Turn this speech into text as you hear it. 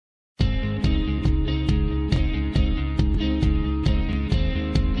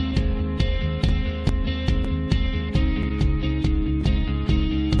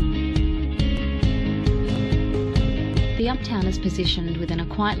Uptown is positioned within a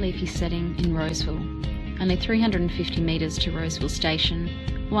quiet leafy setting in Roseville, only 350 metres to Roseville Station,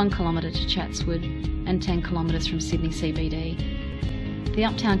 1 kilometre to Chatswood and 10 kilometres from Sydney CBD. The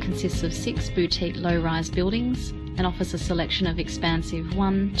Uptown consists of 6 boutique low-rise buildings and offers a selection of expansive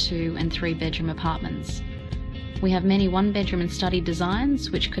 1, 2 and 3 bedroom apartments. We have many 1-bedroom and study designs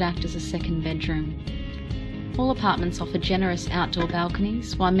which could act as a second bedroom. All apartments offer generous outdoor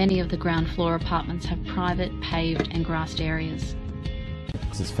balconies, while many of the ground floor apartments have private, paved and grassed areas.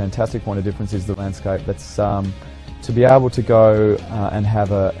 It's a fantastic point of difference is the landscape. That's to be able to go and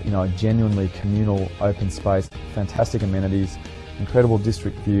have a genuinely communal open space, fantastic amenities, incredible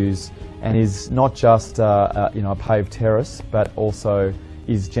district views, and is not just a paved terrace, but also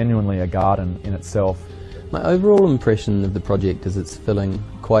is genuinely a garden in itself. My overall impression of the project is it's filling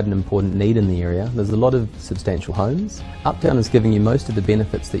quite an important need in the area. There's a lot of substantial homes. Uptown is giving you most of the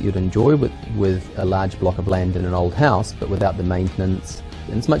benefits that you'd enjoy with a large block of land in an old house, but without the maintenance,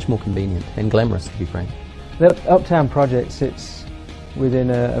 and it's much more convenient and glamorous, to be frank. The Uptown project sits within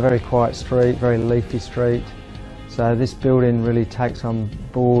a very quiet street, very leafy street, so this building really takes on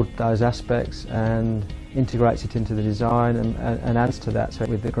board those aspects and integrates it into the design and adds to that, so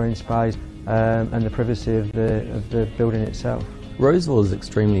with the green space and the privacy of the building itself. Roseville is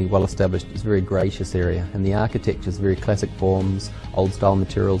extremely well established. It's a very gracious area, and the architecture is very classic forms, old style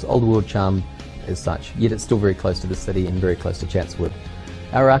materials, old world charm as such, yet it's still very close to the city and very close to Chatswood.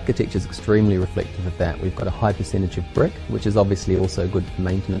 Our architecture is extremely reflective of that. We've got a high percentage of brick, which is obviously also good for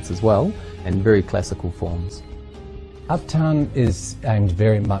maintenance as well, and very classical forms. Uptown is aimed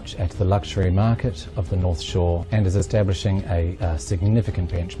very much at the luxury market of the North Shore and is establishing a significant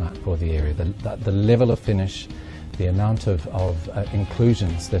benchmark for the area. The level of finish, the amount of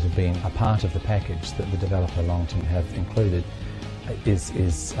inclusions that have been a part of the package that the developer Longton have included is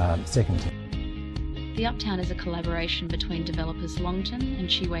second to none. The Uptown is a collaboration between developers Longton and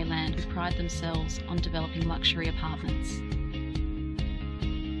Chiwei Land, who pride themselves on developing luxury apartments.